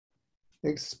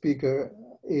Next speaker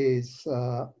is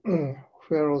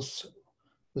Feroz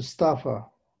Musthafa,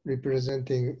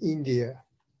 representing India.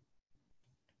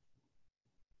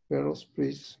 Feroz,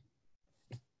 please.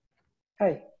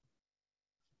 Hi,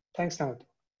 thanks, Navat.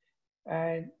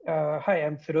 And hi,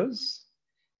 I'm Feroz.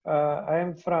 I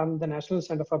am from the National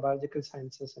Center for Biological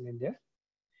Sciences in India.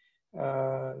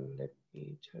 Let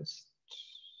me just.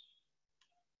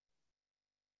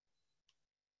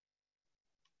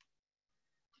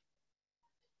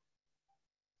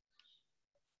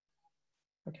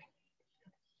 Okay.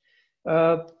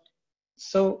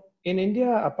 So in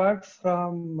India, apart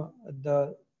from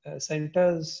the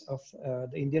centers of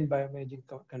the Indian Bioimaging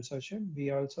Consortium,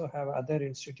 we also have other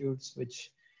institutes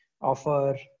which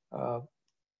offer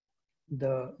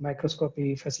the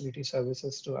microscopy facility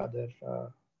services to other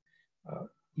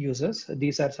users.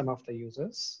 These are some of the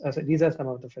users. So these are some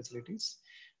of the facilities.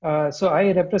 So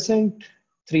I represent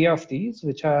three of these,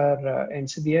 which are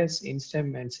NCBS,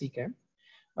 INSTEM, and CCAM.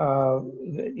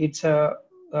 It's a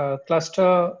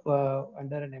cluster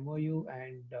under an MOU,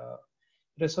 and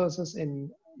resources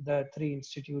in the three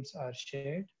institutes are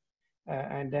shared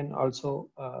and then also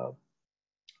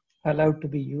allowed to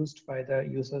be used by the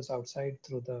users outside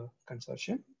through the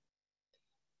consortium.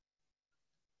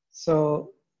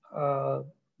 So,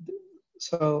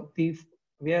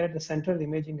 we are at the central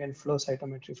imaging and flow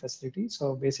cytometry facility.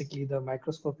 So basically the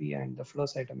microscopy and the flow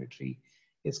cytometry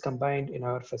is combined in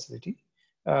our facility.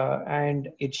 And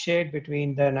it's shared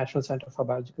between the National Center for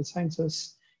Biological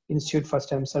Sciences, Institute for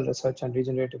Stem Cell Research and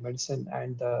Regenerative Medicine,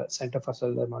 and the Center for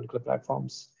Cellular Molecular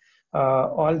Platforms.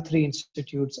 All three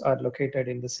institutes are located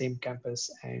in the same campus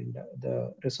and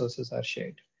the resources are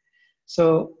shared.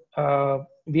 So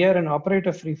we are an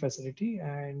operator-free facility,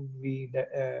 and we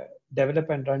develop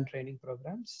and run training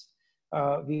programs.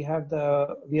 We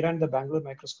run the Bangalore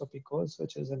Microscopy course,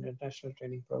 which is an international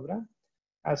training program,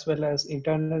 as well as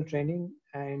internal training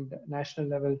and national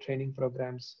level training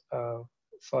programs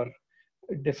for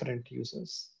different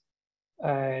users.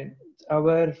 And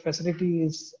our facility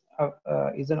is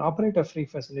an operator-free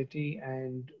facility,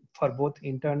 and for both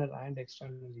internal and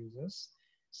external users.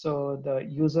 So the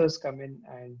users come in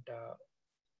and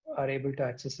are able to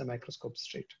access the microscope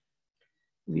straight.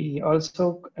 We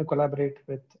also collaborate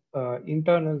with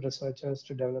internal researchers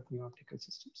to develop new optical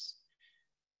systems.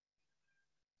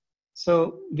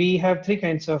 So we have three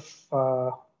kinds of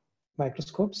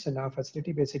microscopes in our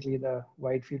facility, basically the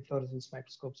wide field fluorescence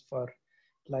microscopes for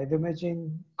live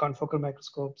imaging, confocal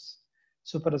microscopes,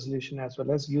 super resolution, as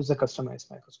well as user customized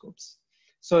microscopes.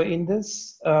 So in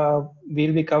this,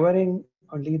 we'll be covering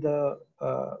only the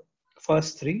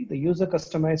first three. The user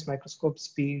customized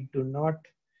microscopes, we do not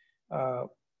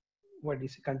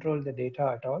control the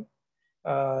data at all.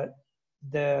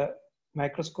 The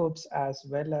microscopes as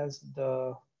well as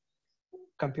the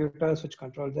computers which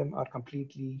control them are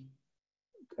completely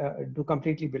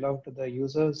belong to the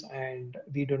users, and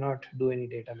we do not do any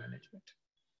data management.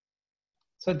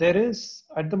 So there is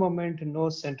at the moment no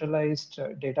centralized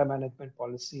data management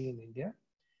policy in India.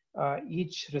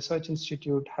 Each research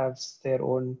institute has their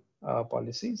own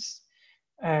policies.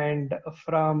 And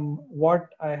from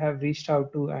what I have reached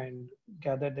out to and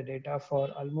gathered the data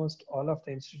for, almost all of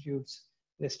the institutes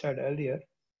listed earlier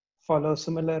follow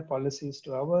similar policies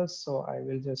to ours. So I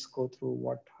will just go through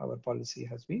what our policy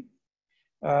has been,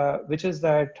 which is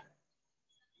that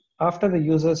after the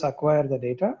users acquire the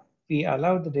data, we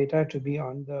allow the data to be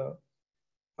on the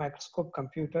microscope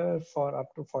computer for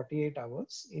up to 48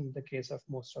 hours in the case of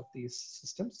most of these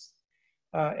systems,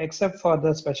 except for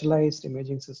the specialized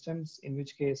imaging systems, in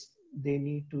which case they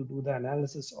need to do the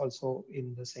analysis also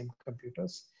in the same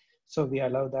computers. So we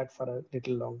allow that for a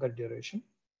little longer duration.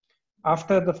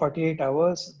 After the 48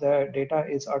 hours, the data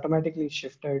is automatically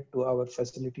shifted to our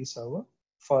facility server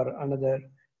for another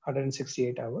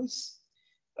 168 hours.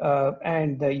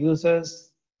 And the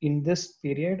users in this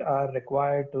period are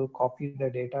required to copy the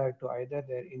data to either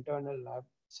their internal lab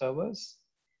servers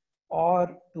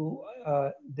or to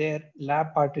their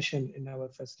lab partition in our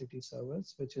facility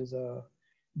servers, which is a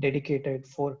dedicated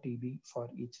 4 TB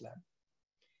for each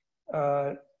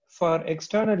lab. For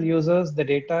external users, the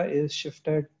data is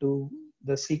shifted to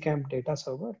the CCAM data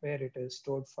server, where it is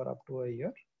stored for up to a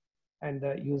year, and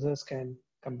the users can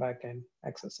come back and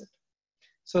access it.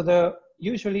 So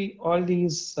usually all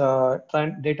these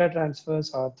data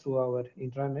transfers are through our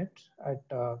intranet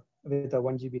with a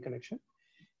 1 GB connection.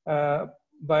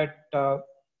 But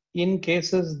in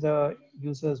cases the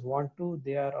users want to,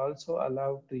 they are also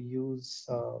allowed to use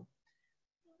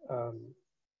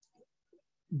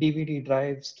DVD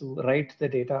drives to write the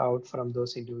data out from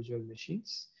those individual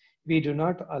machines. We do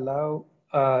not allow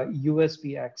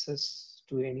USB access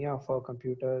to any of our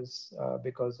computers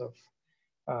because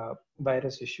of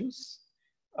virus issues.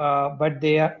 But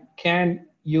they can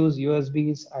use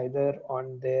USBs either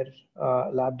on their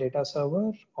lab data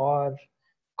server or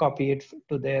copy it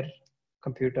to their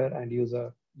computer and use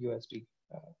a USB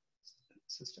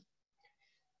system.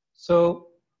 So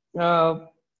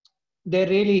there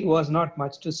really was not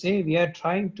much to say. We are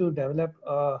trying to develop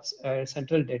a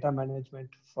central data management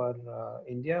for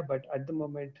India, but at the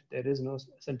moment there is no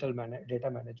central data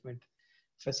management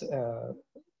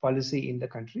policy in the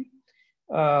country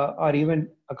or even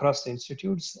across the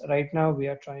institutes. Right now we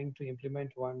are trying to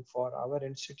implement one for our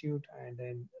institute and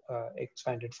then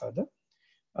expand it further.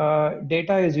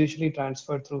 Data is usually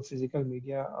transferred through physical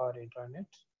media or intranet,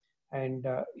 and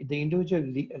the individual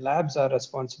labs are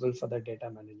responsible for the data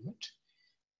management.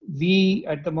 We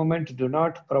at the moment do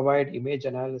not provide image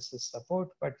analysis support,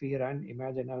 but we run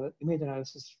image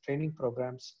analysis training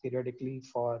programs periodically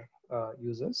for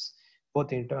users,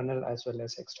 both internal as well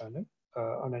as external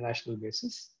on a national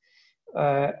basis.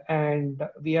 And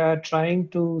we are trying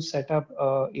to set up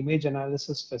a image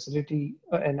analysis facility,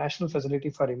 a national facility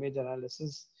for image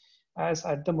analysis, as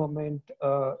at the moment,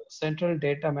 central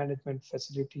data management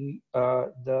facility,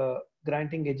 the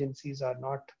granting agencies are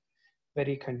not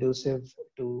very conducive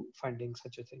to funding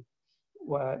such a thing.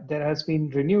 There has been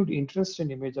renewed interest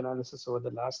in image analysis over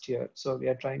the last year, so we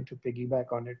are trying to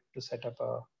piggyback on it to set up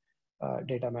a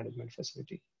data management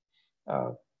facility.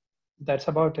 That's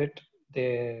about it.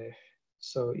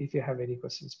 So if you have any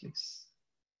questions, please.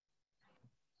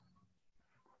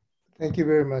 Thank you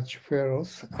very much,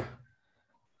 Feroz.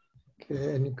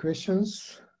 Okay, any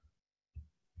questions?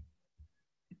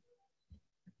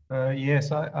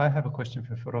 Yes, I have a question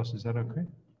for Feroz. Is that okay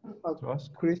to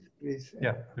ask? Chris, please.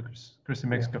 Yeah, Chris in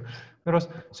Mexico. Feroz,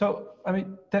 so, I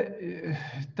mean,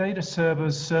 data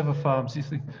servers, server farms, these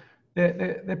things,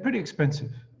 they're pretty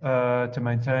expensive to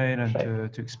maintain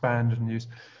and to expand and use.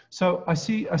 So I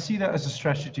see that as a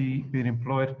strategy being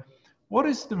employed. What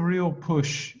is the real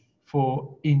push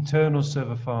for internal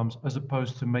server farms as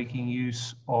opposed to making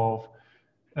use of,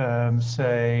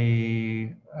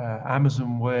 say,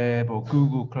 Amazon Web or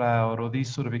Google Cloud or these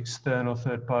sort of external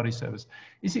third-party servers?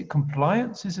 Is it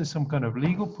compliance? Is there some kind of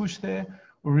legal push there?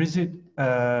 Or is it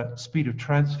speed of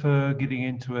transfer, getting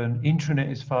into an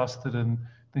intranet is faster than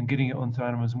getting it onto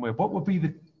Amazon Web? What would be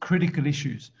the critical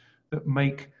issues that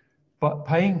make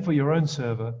paying for your own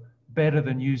server better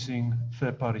than using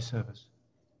third-party servers?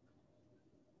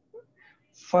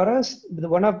 For us,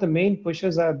 one of the main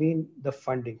pushes have been the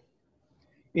funding.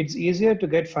 It's easier to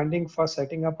get funding for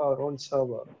setting up our own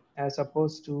server as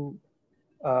opposed to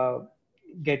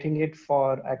getting it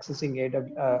for accessing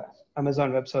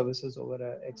Amazon Web Services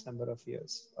over X number of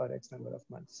years or X number of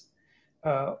months.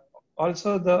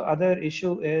 Also, the other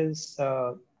issue is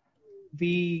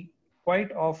we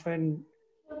quite often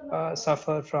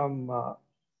suffer from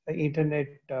internet,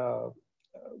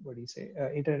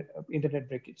 internet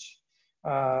breakage.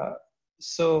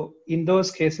 So in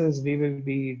those cases, we will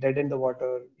be dead in the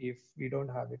water if we don't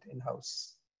have it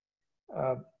in-house.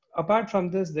 Apart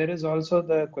from this, there is also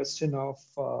the question of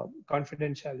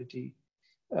confidentiality,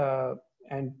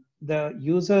 and the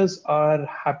users are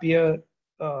happier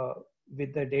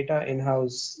with the data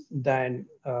in-house than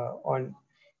on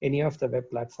any of the web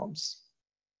platforms.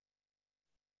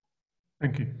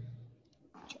 Thank you.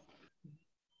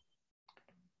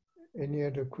 Any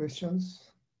other questions?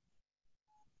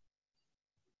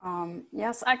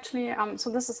 Yes, actually, so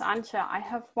this is Antje. I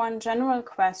have one general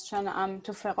question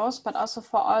to Feroz, but also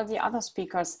for all the other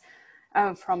speakers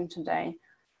from today.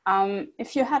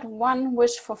 If you had one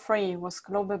wish for free with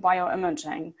global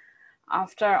bioimaging,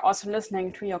 after also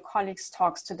listening to your colleagues'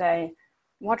 talks today,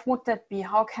 what would that be?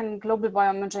 How can global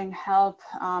bioimaging help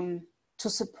to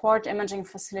support imaging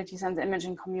facilities and the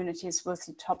imaging communities with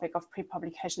the topic of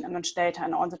pre-publication image data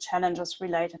and all the challenges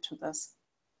related to this?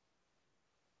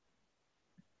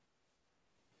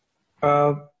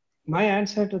 My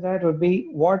answer to that would be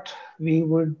what we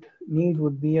would need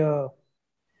would be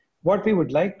what we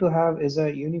would like to have is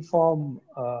a uniform,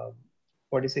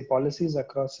 policies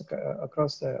across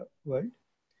the world.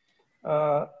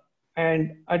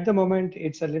 And at the moment,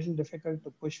 it's a little difficult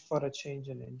to push for a change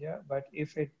in India, but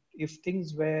if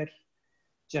things were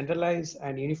generalized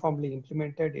and uniformly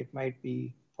implemented, it might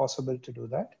be possible to do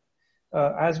that.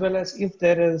 As well as if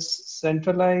there is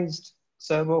centralized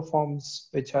server farms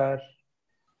which are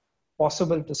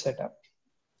possible to set up.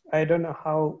 I don't know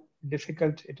how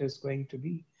difficult it is going to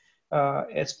be,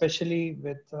 especially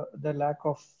with the lack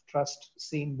of trust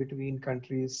seen between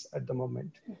countries at the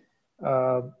moment.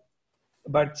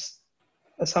 But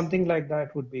something like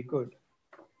that would be good.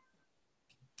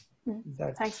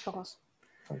 That's Thanks, Feroz.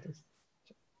 for this.